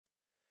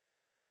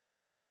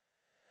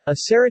A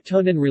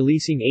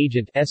serotonin-releasing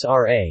agent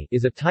 (SRA)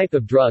 is a type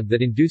of drug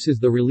that induces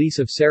the release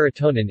of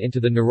serotonin into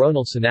the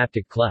neuronal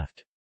synaptic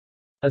cleft.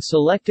 A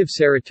selective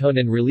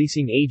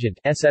serotonin-releasing agent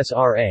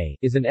 (SSRA)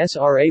 is an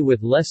SRA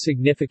with less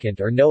significant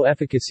or no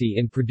efficacy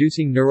in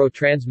producing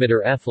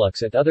neurotransmitter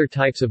efflux at other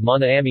types of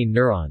monoamine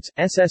neurons.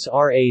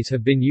 SSRAs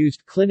have been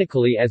used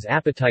clinically as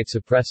appetite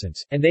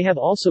suppressants, and they have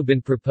also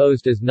been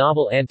proposed as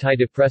novel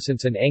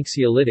antidepressants and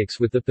anxiolytics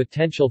with the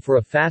potential for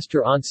a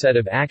faster onset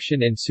of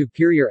action and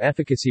superior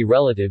efficacy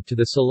relative to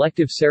the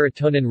selective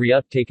serotonin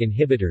reuptake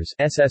inhibitors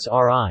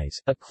 (SSRIs).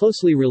 A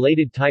closely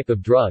related type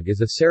of drug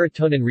is a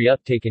serotonin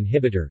reuptake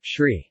inhibitor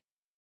 (SRI).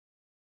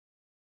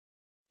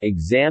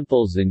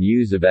 Examples and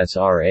use of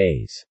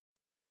SRAs.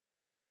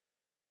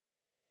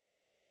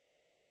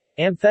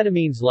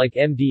 Amphetamines like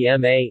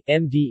MDMA,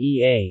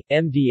 MDEA,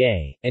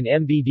 MDA, and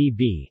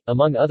MBDB,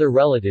 among other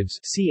relatives,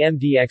 see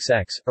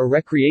MDXX, are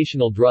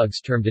recreational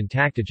drugs termed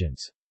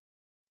entactogens.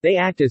 They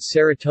act as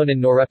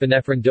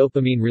serotonin-norepinephrine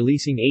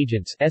dopamine-releasing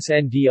agents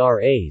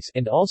 (SNDRAs)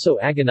 and also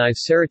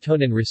agonize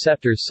serotonin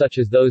receptors such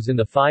as those in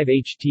the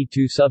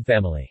 5-HT2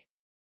 subfamily.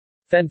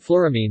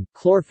 Fenfluramine,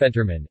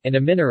 chlorphentermine, and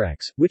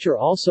Aminorex, which are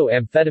also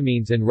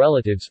amphetamines and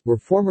relatives, were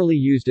formerly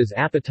used as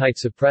appetite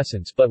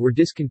suppressants but were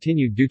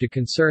discontinued due to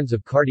concerns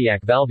of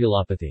cardiac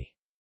valvulopathy.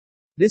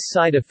 This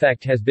side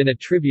effect has been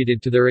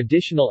attributed to their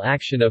additional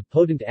action of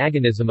potent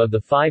agonism of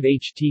the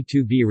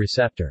 5-HT2B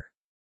receptor.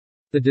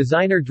 The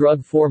designer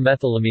drug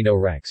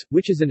 4-methylaminorex,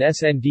 which is an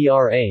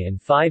SNDRA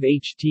and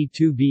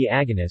 5-HT2B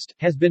agonist,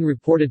 has been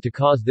reported to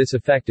cause this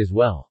effect as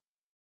well.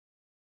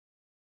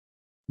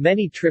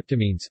 Many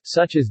tryptamines,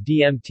 such as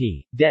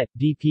DMT, DET,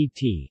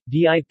 DPT,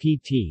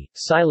 DIPT,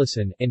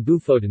 psilocin, and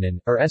bufotenin,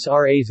 are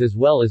SRAs as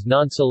well as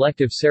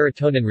non-selective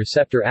serotonin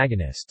receptor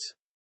agonists.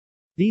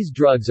 These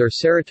drugs are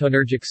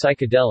serotonergic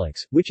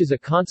psychedelics, which is a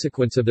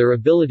consequence of their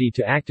ability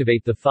to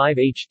activate the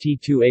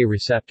 5-HT2A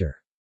receptor.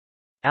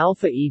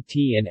 Alpha-ET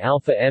and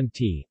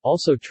alpha-MT,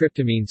 also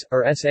tryptamines,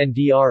 are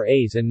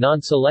SNDRAs and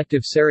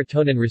non-selective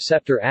serotonin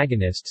receptor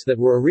agonists that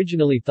were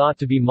originally thought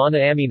to be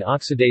monoamine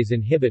oxidase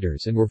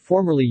inhibitors and were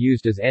formerly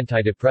used as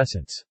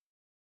antidepressants.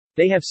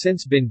 They have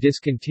since been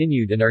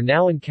discontinued and are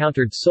now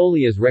encountered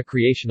solely as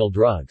recreational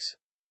drugs.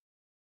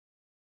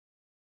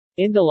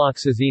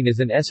 Indoloxazine is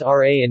an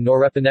SRA and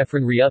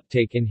norepinephrine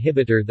reuptake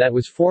inhibitor that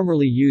was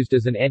formerly used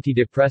as an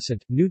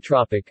antidepressant,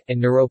 nootropic,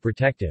 and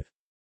neuroprotective.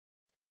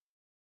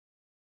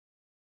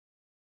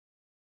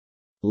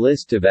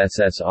 List of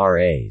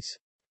SSRAs.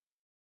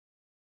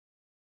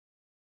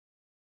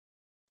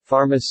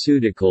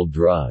 Pharmaceutical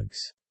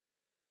drugs.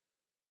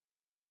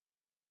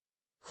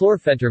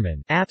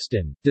 Chlorphentermine,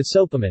 Apstin,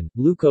 Disopamin,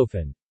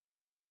 Leucofen.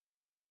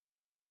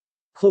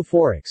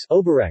 Cloforix,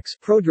 Oberex,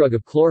 prodrug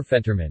of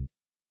chlorphentermine.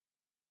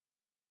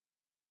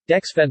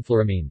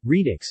 Dexfenfluramine,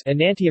 Redix,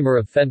 enantiomer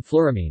of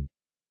fenfluramine.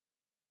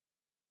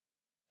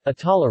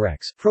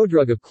 Atalarex,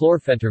 prodrug of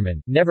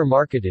chlorphentermine, never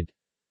marketed.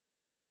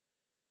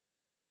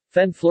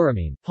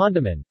 Fenfluramine,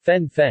 Pondamin,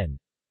 Fen-Phen.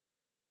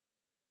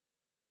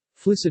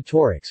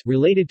 Flucitorix,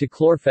 related to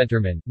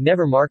chlorphentermine,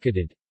 never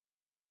marketed.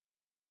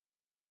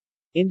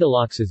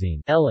 Indoloxazine,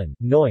 Ellen,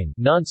 Noin,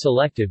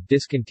 non-selective,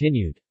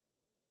 discontinued.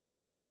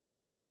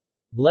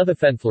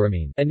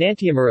 Levofenfluramine,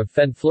 enantiomer of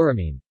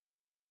fenfluramine.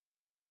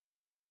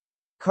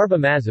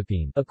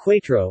 Carbamazepine,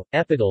 Equatro,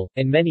 Epital,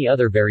 and many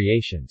other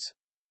variations.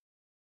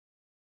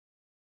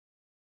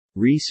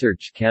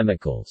 Research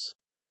chemicals.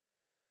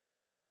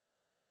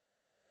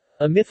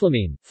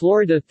 Imiflamine,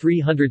 Florida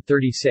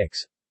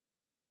 336.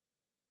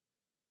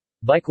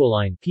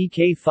 Biquoline,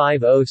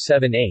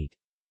 PK5078.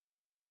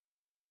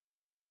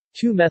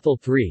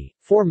 2-methyl-3,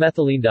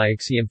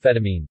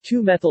 4-methylenedioxyamphetamine,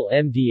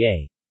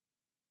 2-methyl-MDA.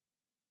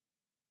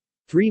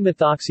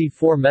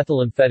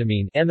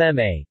 3-methoxy-4-methylamphetamine,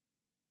 MMA.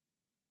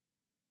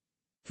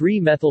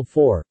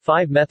 3-methyl-4,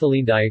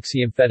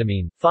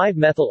 5-methylenedioxyamphetamine,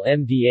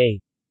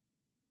 5-methyl-MDA.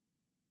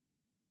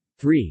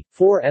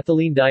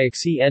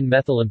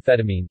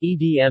 3,4-ethylene-dioxy-N-methylamphetamine,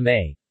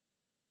 EDMA.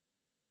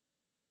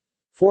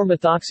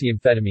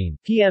 4-methoxyamphetamine,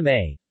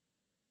 PMA.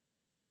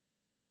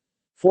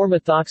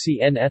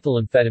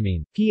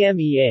 4-methoxy-N-ethylamphetamine,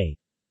 PMEA.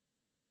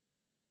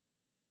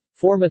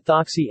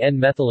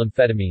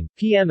 4-methoxy-N-methylamphetamine,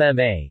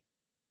 PMMA.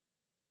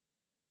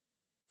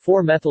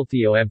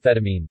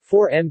 4-methylthioamphetamine,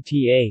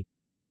 4-MTA.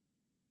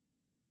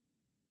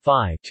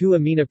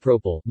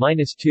 5,2-aminopropyl,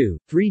 -2,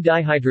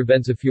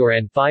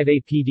 3-dihydrobenzofuran,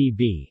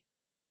 5-APDB.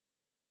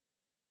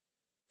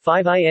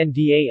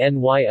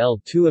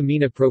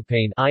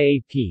 5-indanyl-2-aminopropane,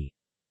 IAP.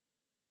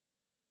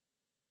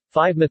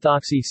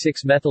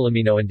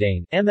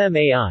 5-methoxy-6-methylaminoindane,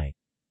 MMAI.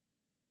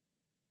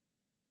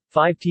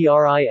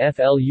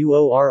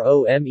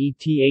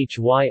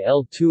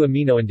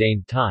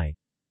 5-TRIFLUOROMETHYL-2-aminoindane, TI.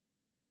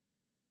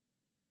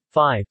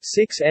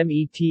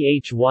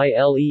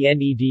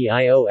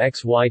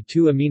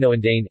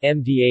 5,6-methylenedioxy-2-aminoindane,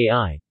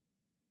 MDAI.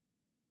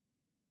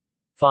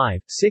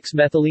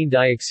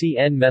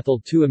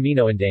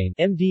 5,6-methylenedioxy-N-methyl-2-aminoindane,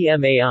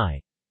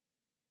 MDMAI.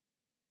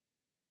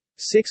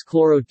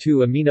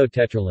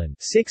 6-chloro-2-aminotetraline,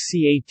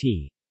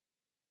 6-CAT.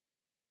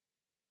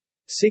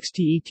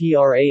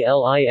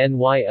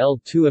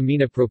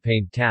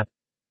 6-tetralinyl-2-aminopropane tap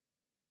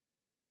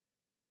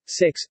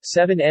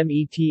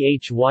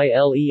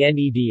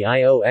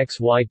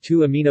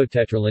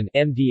 6-7-methylenedioxy2-aminotetralin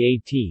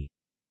MDAT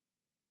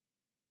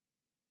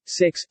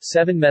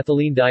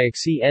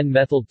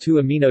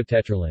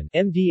 6-7-methylenedioxy-N-methyl-2-aminotetralin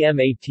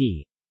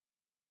MDMAT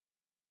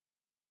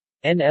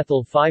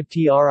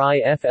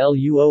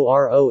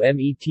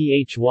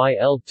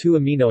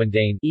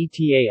N-ethyl-5-trifluoromethyl-2-aminoindane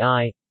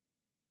ETAI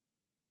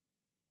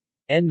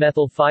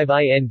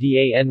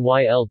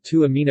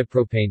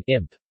N-methyl-5-indanyl-2-aminopropane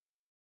IMP.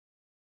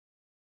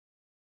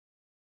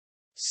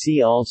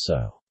 See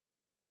also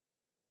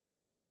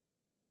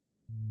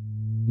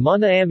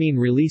Monoamine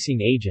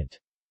releasing agent.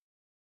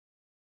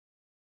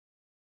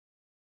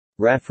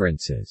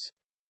 References.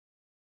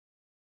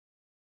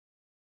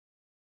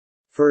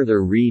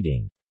 Further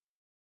reading